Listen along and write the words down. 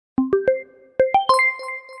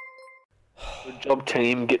Good job,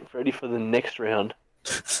 team. Get ready for the next round.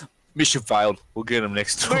 Mission failed. We'll get him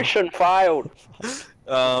next time. Mission failed.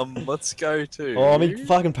 Let's go to. Oh, I'm in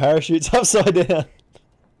fucking parachutes upside down.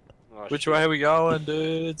 Oh, Which shit. way are we going,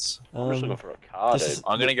 dudes? I'm just looking for a car, this dude. is-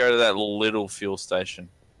 I'm gonna go to that little fuel station.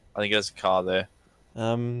 I think there's a car there.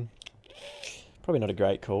 Probably not a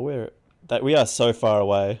great call. We are so far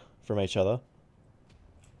away from each other.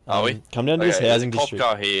 Are we? Come down to this there's housing a cop district.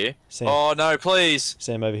 car here. Sam, Oh no, please,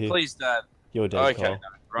 Sam over here. please, Dad. You're dead, Okay, Kyle. no,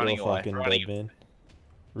 running You're away. fucking Running. dead, man.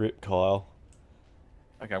 Rip Kyle.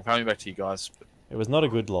 Okay, I'm coming back to you guys. It was not a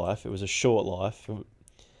good life. It was a short life.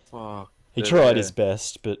 Fuck. He They're tried there. his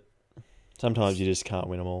best, but sometimes you just can't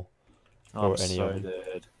win them all. I'm or any so of them.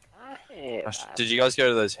 dead. Yeah. Did you guys go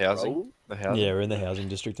to those housing? Bro. The housing? Yeah, we're in the housing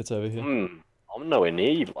district that's over here. I'm nowhere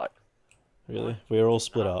near you, like. Really? We're all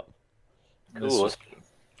split up. Cool.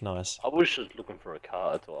 Nice. I was just looking for a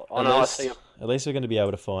car. That's all. Oh no, I see him. At least we're going to be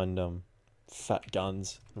able to find fat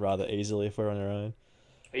guns rather easily if we're on our own.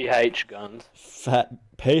 PH guns. Fat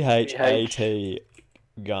PHAT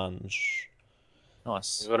guns.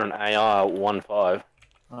 Nice. We got an AR-15.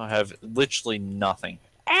 I have literally nothing.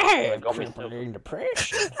 I got me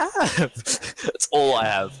Depression. That's all I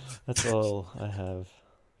have. That's all I have.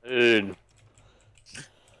 Dude.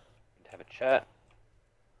 Have a chat.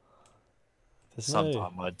 There's no...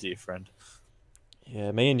 Sometime, my dear friend.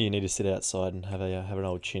 Yeah, me and you need to sit outside and have an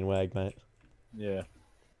old chin wag, mate. Yeah.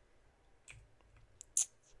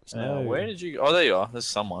 So, Where did you? Oh, there you are. There's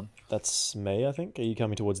someone. That's me, I think. Are you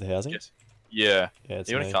coming towards the housing? Yes. Yeah. Yeah, it's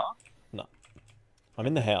You in me. a car? I'm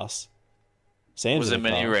in the house. Sam's Was there in the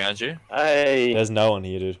many car. around you? Hey. There's no one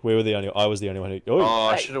here, dude. I was the only one who... Oh, Oh,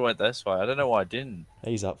 I Hey. should have went this way. I don't know why I didn't.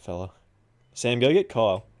 he's up, fella. Sam, go get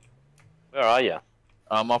Kyle. Where are you?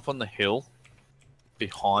 I'm up on the hill,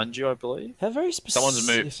 behind you, I believe. How very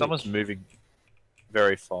specific. Someone's moving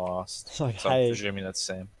very fast. It's like, So I'm hey, presuming that's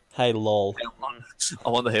Sam. hey, lol.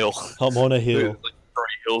 I'm on the hill. I'm on a hill. There's like 3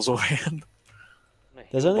 hills around.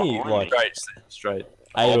 There's only, Behind like, me. Straight, Sam, straight.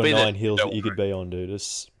 8 I'll or be there. 9 hills Don't that you could worry. be on, dude.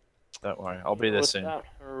 It's... Don't worry, I'll be there What's soon. that?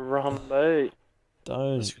 Rumbo.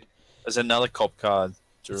 Don't. There's another cop car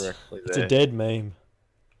directly It's there. a dead meme.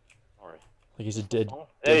 Sorry. Like, he's a dead, Oh,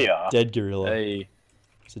 there you are. dead gorilla. Hey,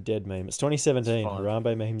 It's a dead meme. It's 2017. It's fine.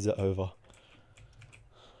 Harambe memes are over.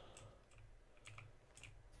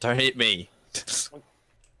 don't hit me.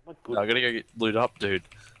 My No, I gotta go get loot up, dude.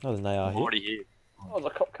 Oh, there's an AR I'm here. already here. Oh, there's a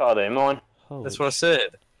cop car there, mine. Holy That's what I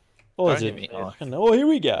said. Oh, Don't is hit it? me. Oh, here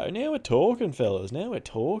we go. Now we're talking, fellas. Now we're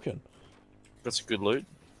talking. Got some good loot.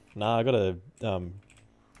 Nah, I got a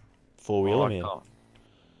four-wheeler, I man. can't.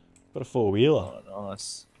 Got a four-wheeler. Oh,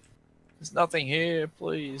 nice. There's nothing here,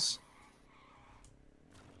 please.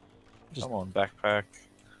 Just- Come on, backpack.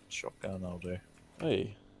 Shotgun, I'll do.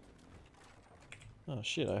 Hey. Oh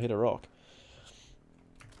shit! I hit a rock.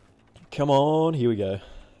 Come on, here we go.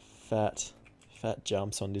 Fat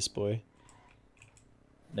jumps on this boy.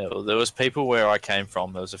 No, there was people where I came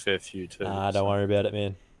from. There was a fair few too. Nah, don't worry about it,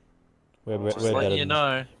 man. We're Just better letting you than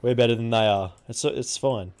know. we're better than they are. It's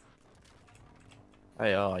fine.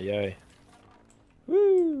 Hey, oh, yay.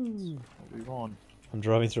 Woo! What we on? I'm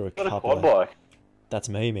driving through a Got a couple. quad bike. That's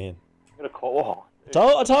me, man. Got a quad. Oh, dude.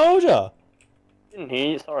 I told ya. Didn't hear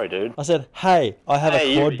you. Sorry, dude. I said, hey, I have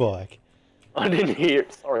Hey, a quad you- bike. I didn't hear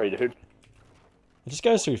it. Sorry, dude. It just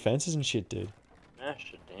goes through fences and shit, dude.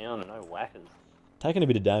 Smash it down. No whackers. Taking a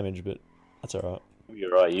bit of damage, but that's alright. You'll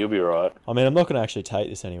be right. You'll be right. I mean, I'm not gonna actually take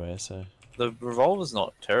this anywhere, so. The revolver's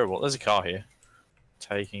not terrible. There's a car here.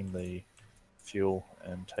 Taking the fuel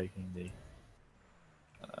and taking the.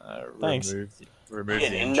 Thanks. Remove Yeah,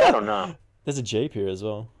 the in engine. that or not? There's a Jeep here as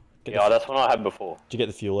well. Get Yeah, that's what I had before. Did you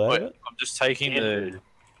get the fuel out Wait, of it? I'm just taking Yeah, the dude.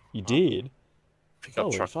 You did? pickup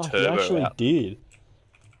Holy truck fuck, you turbo actually out. did.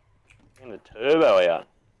 Getting the turbo out.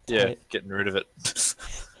 Yeah, Tight. getting rid of it.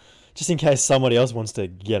 Just in case somebody else wants to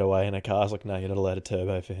get away in a car. It's like, no, you're not allowed a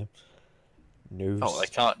turbo for him. No. Oh, they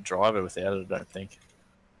can't drive it without it, I don't think.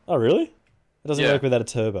 Oh, really? It doesn't Yeah. work without a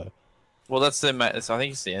turbo. Well, that's their I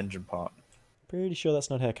think it's the engine part. Pretty sure that's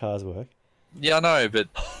not how cars work. Yeah, I know,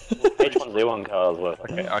 but H1Z1 cars worth.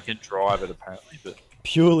 okay, I can drive it apparently, but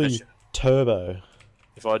Purely Actually- turbo.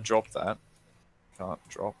 if I drop that, can't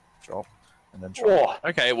drop, and then drop. Oh,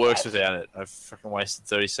 Okay, it works without it. I've fucking wasted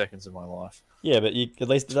 30 seconds of my life. Yeah, but at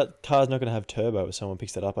least that car's not going to have turbo if someone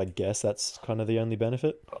picks it up. I guess that's kind of the only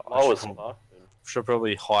benefit. I was should, fucked. should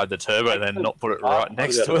probably hide the turbo then, not put it right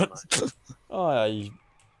next to it. Oh,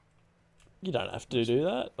 you don't have to do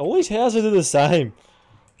that. All these houses are the same.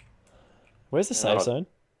 Where's the safe Yeah. zone?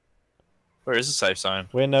 Where is the safe zone?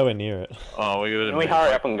 We're nowhere near it. Oh, we got Can we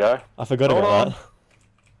hurry up and go? I forgot Hold about on.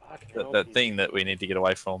 that. that thing that we need to get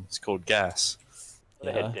away from. It's called gas.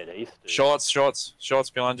 Where the Yeah. head dead east, dude? Shots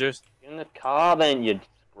behind you. Get in the car then, you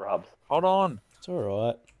scrubs. Hold on. It's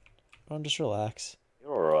alright. Everyone just relax.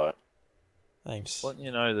 You're alright. Thanks. Just letting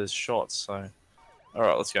you know there's shots, so...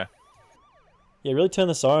 Alright, let's go. Yeah, really turn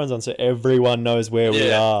the sirens on so everyone knows where we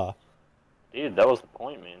Yeah. are. Dude, that was the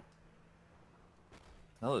point, man.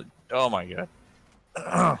 Oh my god.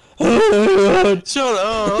 That Shut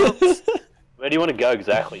up! Where do you want to go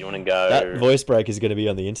exactly? You want to go... voice break is going to be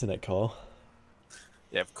on the internet, Cole.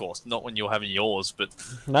 Yeah, of course. Not when you're having yours, but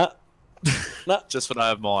Nah. Nah. just when I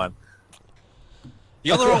have mine.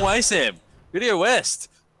 You're the wrong way, Sam. Go to your west.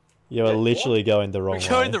 You are literally going the wrong way. You're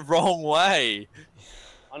going the wrong way.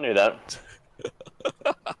 I knew that.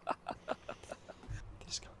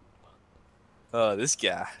 Oh, this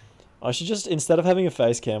guy. I should just, instead of having a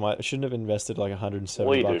face cam, I shouldn't have invested like 170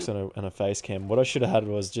 What do you bucks do? on a face cam. What I should have had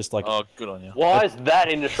was just like Oh, good on you. Why is that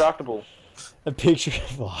indestructible? a picture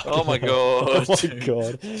of... Oh my god. Oh my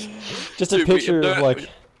god. Just a Dude, picture of no- like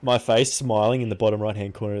my face smiling in the bottom right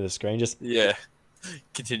hand corner of the screen. Just Yeah.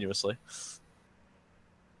 Continuously.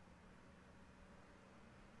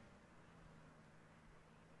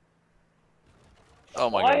 Oh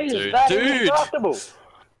my Why god, is dude. that Dude! indestructible?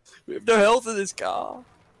 We have no health in this car.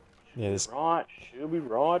 yeah, this, Right, she'll be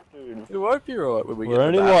right, dude. It won't be right when we we're get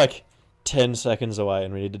only back. like 10 seconds away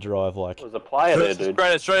and we need to drive like... There's a player there,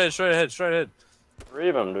 dude. Straight ahead. 3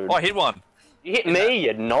 of them, dude. Oh, I hit one. You hit me,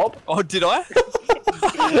 you knob. Oh, did I?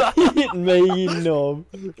 Hit me, you knob.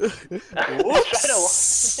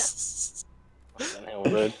 Whoops. Fucking hell,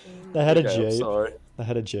 dude. They had a Okay, I'm Jeep. sorry. They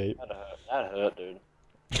had a Jeep. That hurt, dude.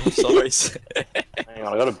 I'm sorry. Sam. Hang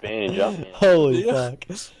on, I got a bandage up here. Holy Yeah. fuck.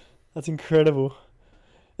 That's incredible.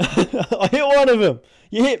 I hit one of them.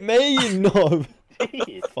 You hit me, you knob.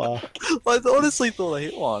 Fuck. I honestly thought I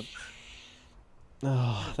hit one.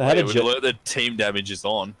 Oh, they had Yeah, a we Jeep. alert the team damage is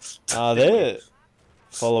on. They're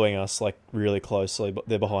following us like really closely, but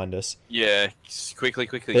they're behind us. Yeah, quickly.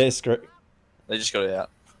 They're They just got it out.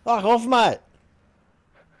 Fuck off, mate.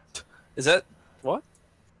 Is that what?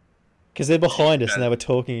 Because they're behind us and they were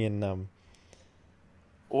talking in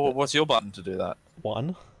Or what's your button to do that?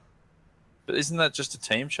 one. But isn't that just a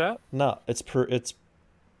team chat? No, it's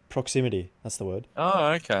proximity. That's the word. Oh,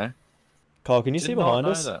 okay. Kyle, can you see Did not behind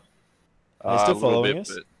know us? that. Are they still A little following bit,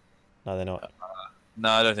 us? but- No, they're not. No,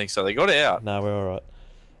 I don't think so. They got it out. No, we're alright.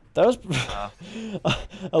 That was.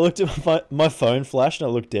 I looked at my phone flashed and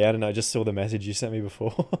I looked down and I just saw the message you sent me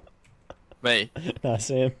before. Me. No,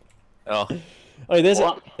 Sam. Oh. Oh, there's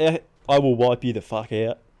What? I will wipe you the fuck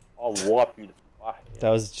out. I'll wipe you the fuck out. That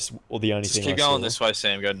was just the only Just thing keep I going saw. this way,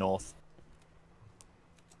 Sam. Go north.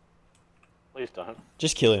 Please don't.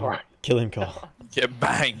 Just kill him. Alright. Kill him, Kyle. Get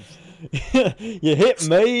banged. You hit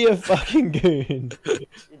me, you fucking goon.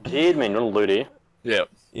 You did, man. You're gonna loot here. Yep.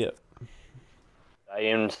 Yep. Stay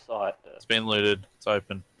in sight. It's been looted. It's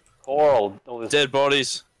open. Coral. All this. Dead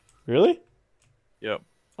bodies. Really? Yep.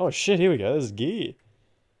 Oh shit, here we go. There's gear.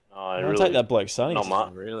 No, I'll really. take that bloke Sonny. Not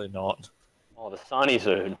much. Really not. Oh, the sunny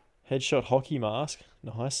suit. Headshot hockey mask.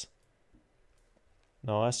 Nice.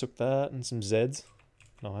 Nice, took that and some Zeds.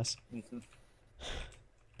 Nice.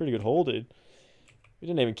 Pretty good haul, dude. We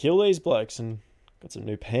didn't even kill these blokes and got some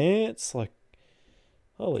new pants. Like,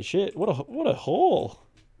 holy shit! What a haul!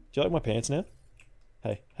 Do you like my pants now?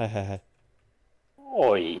 Hey!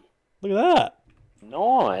 Oi. Look at that.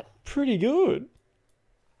 Nice. Pretty good.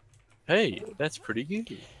 Hey, that's pretty good.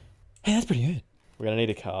 Hey, that's pretty good. We're gonna need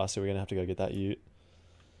a car, so we're gonna have to go get that ute.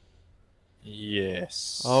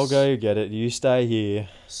 Yes. I'll go get it. You stay here.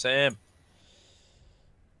 Sam.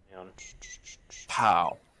 Hang on.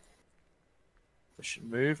 Pow. We should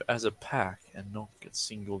move as a pack and not get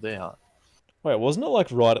singled out. Wait, wasn't it like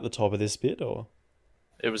right at the top of this bit, or?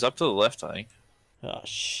 It was up to the left, I think. Oh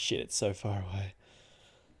shit! It's so far away.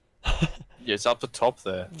 Yeah, it's up the top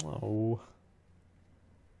there. Oh,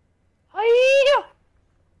 Hiya!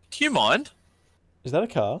 Do you mind? is that a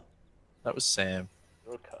car? That was Sam.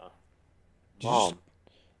 Your car. Did you Mom.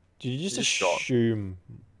 Did you just Just shot. assume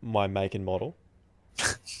my make and model?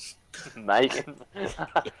 Macon.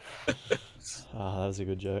 Ah, that was a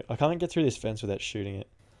good joke. I can't get through this fence without shooting it.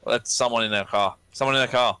 Well, that's someone in our car. Someone in our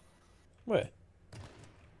car. Where?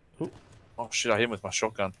 Oh shit, I hit him with my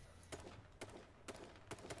shotgun.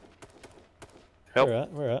 Help. Where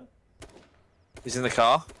at? Where at? He's in the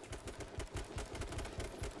car.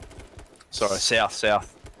 Sorry, south.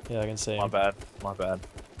 Yeah, I can see My him. bad.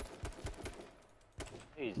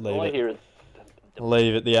 Jeez, Leave all I it. hear is...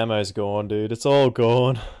 Leave it. The ammo's gone, dude. It's all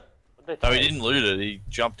gone. What'd they No, he say? didn't loot it. He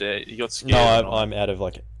jumped out. He got scared. No, and I'm out of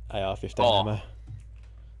like AR-15 Oh. ammo. What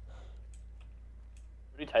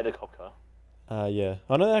did he take the cop car? Yeah.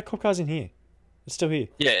 Oh no, our cop car's in here. It's still here.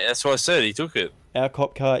 Yeah, that's what I said. He took it. Our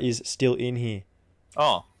cop car is still in here.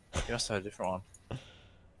 Oh, you must have a different one.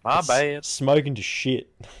 My bad. Smoking to shit,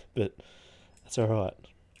 but that's alright.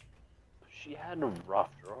 She had a rough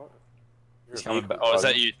drive. He's coming back. Oh, is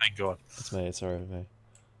that you? Thank God. It's me, it's alright with me.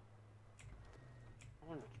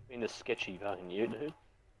 Someone's been a sketchy fucking you, dude.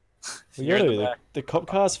 We You're in gotta, the back. the cop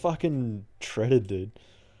car's fucking shredded, dude.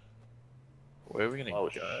 Where are we gonna Oh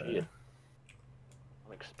go? shit.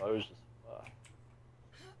 I'm exposed as fuck.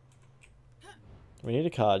 We need a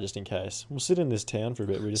car just in case. We'll sit in this town for a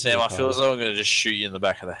bit. We just need Sam, a I feel car. as though I'm gonna just shoot you in the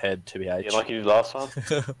back of the head, TBH. Yeah, like you did last time?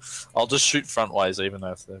 I'll just shoot front ways, even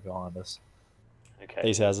though if they're behind us. Okay.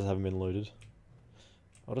 These houses haven't been looted.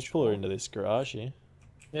 I'll just pull her into this garage here.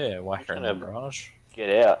 Yeah, whack her in the gonna- garage.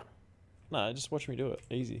 Get out. No, just watch me do it.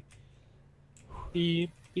 Easy.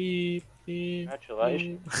 Beep, beep, beep.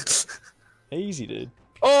 Congratulations. Easy, dude.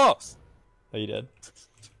 Oh! Are you dead?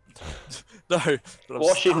 No. but I'm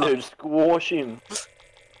Squash him, stuck. dude. Squash him.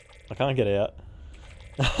 I can't get out.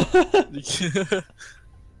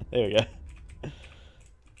 There we go.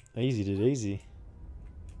 Easy, dude. Easy.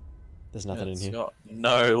 There's nothing in It's here. got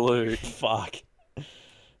no loot. Fuck.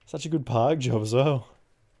 Such a good park job as well.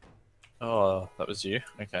 Oh, that was you?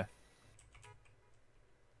 Okay.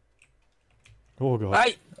 Oh god.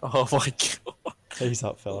 Hey! Oh my God. Ease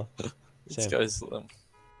up, fella. This Sam, goes.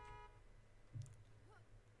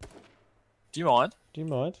 Do you mind? do you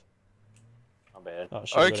mind? Not bad. Oh,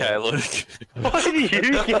 shit, I got Okay, out. Luke. Why did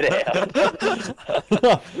you get out?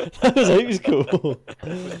 That was heaps cool.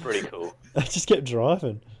 It was pretty cool. I just kept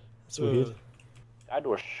driving. That's weird. I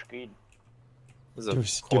was scared. There's I a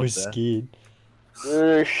was quad scared.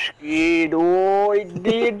 Scared. Oh, I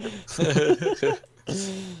did. there.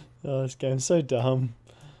 Oh, this game's so dumb.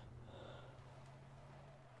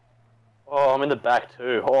 Oh, I'm in the back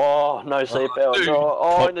too. Oh, no seatbelt. dude. No.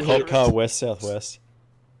 Oh, in the Cop tree. car west southwest.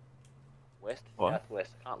 West, What?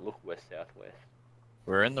 southwest. I can't look west, southwest.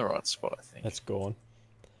 We're in the right spot, I think. That's gone.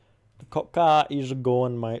 The cop car is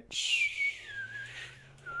gone, mate.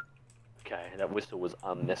 Okay, that whistle was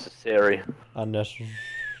unnecessary. Unnecessary.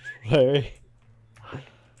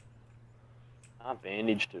 Ah,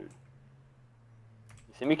 bandage, dude.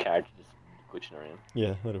 You see me character just glitching around.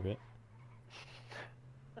 Yeah, a little bit.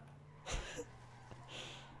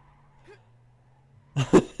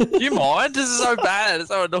 Do you mind? This is so bad. It's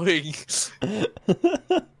so annoying.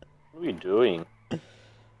 What are you doing?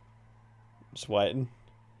 Just waiting.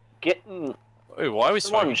 Getting. Wait, why are we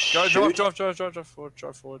Someone smoking? shoot.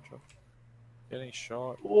 Drive forward. Getting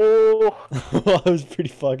shot. Oh, That was pretty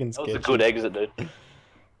fucking that was sketchy. a good exit, dude. That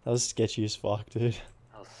That was sketchy as fuck, dude.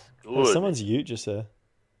 was There was good. someone's ute just there.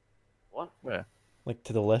 What? Where? Like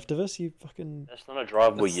to the left of us, you fucking. That's not a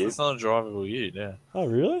drivable It's, ute. it's not a drivable ute, yeah. Oh,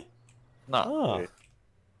 really? No. Oh.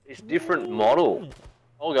 It's different model.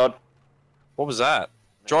 Oh god. What was that?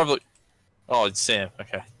 Drive the. Oh, it's Sam.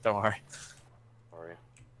 Okay, don't worry. Sorry.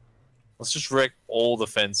 Let's just wreck all the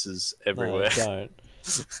fences everywhere. No, don't.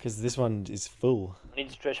 Because this one is full. I need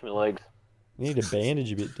to stretch my legs. We need to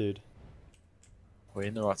bandage a bit, dude. We're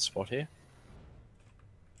in the right spot here.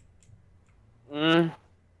 Yep.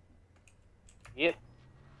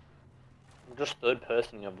 I'm just third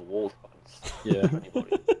person of the walls. Yeah.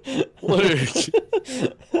 Anybody. Luke.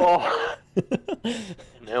 Oh.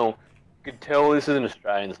 No. You could tell this is an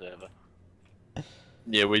Australian server.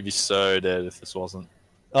 Yeah, we'd be so dead if this wasn't.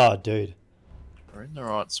 Oh, dude. We're in the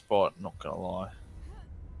right spot. Not gonna lie.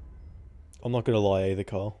 I'm not gonna lie either,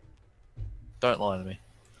 Kyle. Don't lie to me.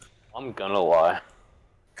 I'm gonna lie.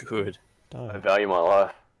 Good. I Don't. value my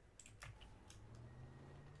life.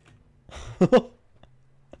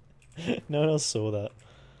 No one else saw that.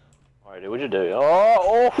 Alright, dude, what'd you do?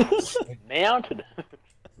 Oh, mounted.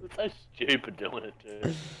 It's so stupid doing it,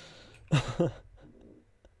 dude.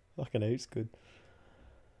 Fucking heaps good.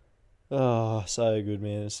 Oh, so good,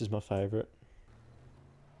 man. This is my favourite.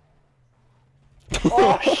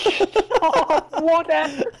 Oh, shit. Oh, what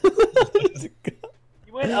happened?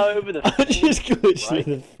 You went over the I just glitched right?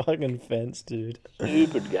 through the fucking fence, dude.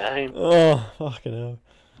 Stupid game. Oh, fucking hell.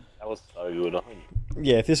 That was so good. I think.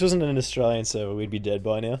 Yeah, if this wasn't an Australian server, we'd be dead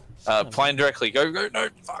by now. Plane directly. Go, no,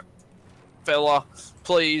 fuck. Fella,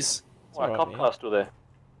 please. Why, alright, cop man. car's still there.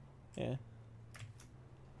 Yeah.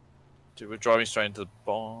 Dude, we're driving straight into the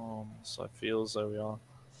bombs. I feel as though we are.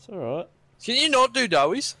 It's alright. Can you not do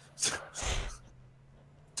doughies?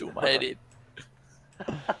 Do my head in.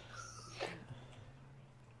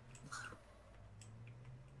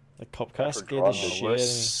 The cop car for scared the driving. shit We're out of me.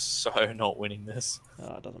 so not winning this.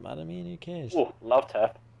 Oh, it doesn't matter, man. Who cares? Ooh, love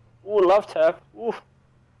tap. Ooh, love tap. Ooh.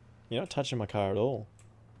 You're not touching my car at all.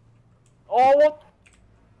 Oh, what?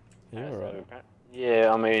 Yeah, Okay, alright. so,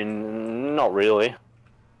 yeah, I mean, not really. A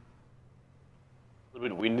little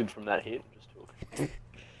bit winded from that hit. Just took.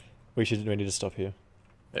 We need to stop here.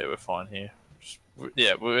 Yeah, we're fine here.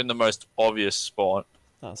 Yeah, we're in the most obvious spot.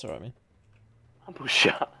 Oh, that's alright, man. Ambush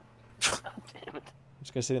shot. Damn it.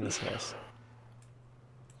 Just go sit in this house.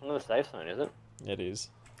 It's not the safe zone, is it? It is.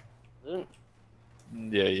 Is it?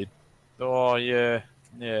 Yeah, you. Oh, yeah.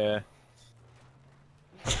 Yeah.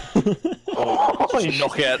 Oh, You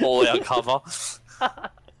knock out all our cover.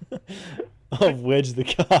 I've wedged the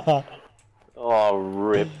car. Oh,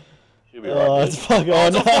 rip. She'll be Oh, right it's fucking. Oh,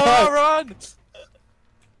 Oh, no! run!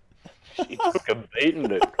 She took a beating,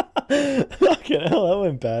 dude. Fucking hell, that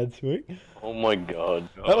went bad quick. Oh my god.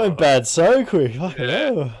 That went bad so quick. Fucking Yeah.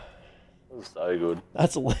 hell. That was so good.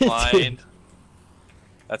 That's lit. Plane.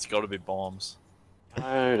 That's got to be bombs.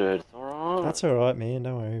 No, dude, it's alright. That's alright, man.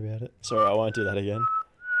 Don't worry about it. Sorry, I won't do that again.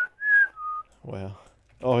 Wow.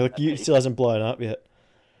 Oh, look, you still hasn't blown up yet.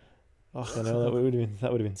 Fucking hell, that would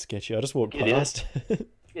have been sketchy. I just walked Get in. past. Get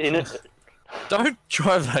in it. Don't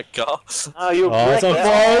drive that car. Oh, you're Oh, it's on wrecked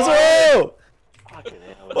fire as out. well! Fucking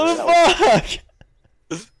hell. What That the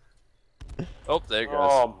was- fuck? Oh, there it goes.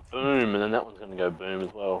 Oh, boom. And then that one's going to go boom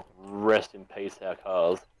as well. Rest in peace, our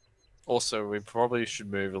cars. Also, we probably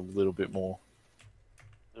should move a little bit more.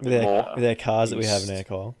 A bit more. With our cars that we have in our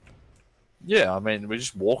car. Yeah, I mean, we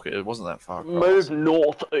just walk it. It wasn't that far across. Move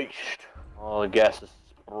northeast. Oh, the gas is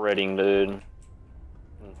spreading, dude. I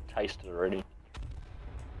can taste it already.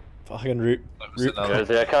 Fucking root. That was Rip. another-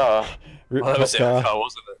 There's our car. Root Oh, that cop was car. our car,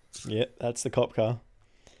 wasn't it? Yeah, that's the cop car.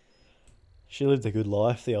 She lived a good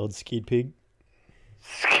life, the old skid pig.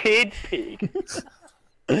 Skid pig.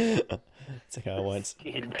 It's okay, I won't.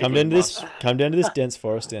 Skid Come pig. down to this dense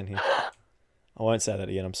forest down here. I won't say that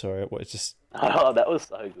again. I'm sorry. It's just Oh, that was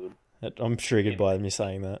so good. I'm triggered by me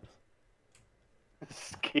saying that.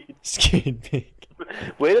 Skid. Skid pig.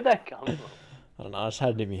 Where did that come from? I don't know. I just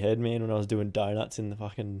had it in my head, man, when I was doing donuts in the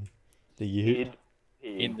fucking ute. Skid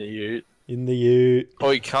pig. In the ute. In the ute.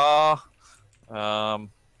 Oi, car.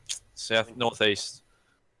 South, northeast.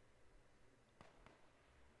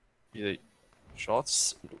 Yeah,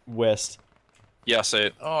 shots? West. Yeah, I see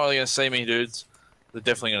it. Oh, they're gonna see me, dudes. They're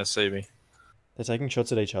definitely gonna see me. They're taking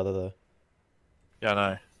shots at each other though. Yeah, I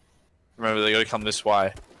know. Remember, they gotta come this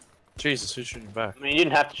way. Jesus, who's shooting back? I mean, you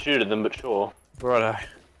didn't have to shoot at them, but sure. Righto.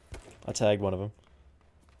 I tagged one of them.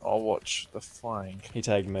 I'll watch the flank. He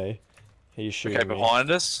tagged me. He's shooting Okay, me. behind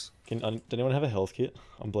us. Does anyone have a health kit?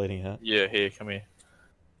 I'm bleeding out. Yeah, here, come here.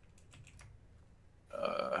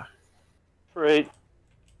 Free.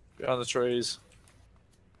 Behind the trees.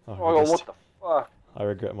 Oh, Oh, I, what the fuck? I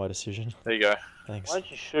regret my decision. There you go. Thanks. Why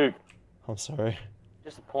did you shoot? I'm sorry.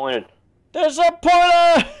 Disappointed.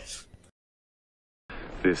 Disappointer!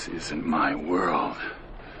 This isn't my world.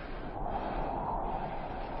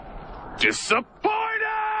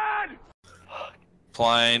 Disappointed!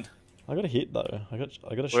 Plane. I got a hit though. I got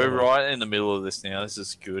a shot. We're right in the middle of this now. This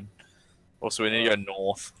is good. Also, we need to go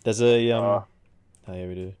north. There's a Oh yeah,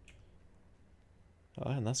 we do.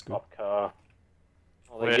 Oh, and that's good. Cop car.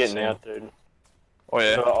 Oh, they're Where's getting some? out, dude. Oh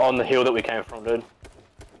yeah. On the hill that we came from, dude.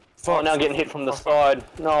 Fuck. Oh, now getting hit from the side.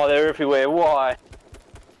 No, they're everywhere. Why?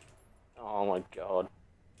 Oh my god.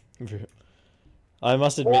 I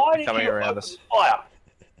must admit. Why did Coming you around open us. fire?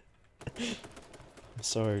 I'm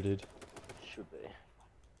sorry, dude. Should be.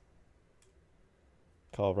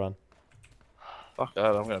 Kyle, run. Fuck that.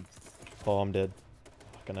 I'm gonna. Oh, I'm dead.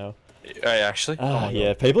 Fucking hell. Hey, actually. Oh my Yeah,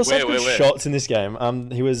 God. people such good Where? shots in this game.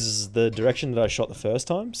 He was the direction that I shot the first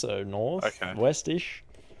time, so north, Okay. west-ish.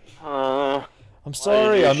 I'm Why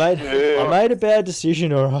sorry, did I you made shoot? a bad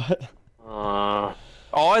decision. All right,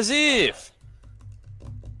 Oh, as if.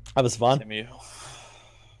 that was fun. Let me-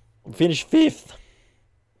 Finished fifth.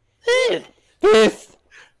 Fifth.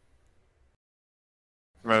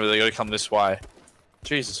 Remember, they gotta come this way.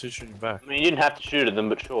 Jesus, who's shooting back? I mean, you didn't have to shoot at them,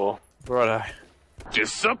 but sure. Righto.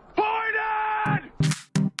 Disappointed!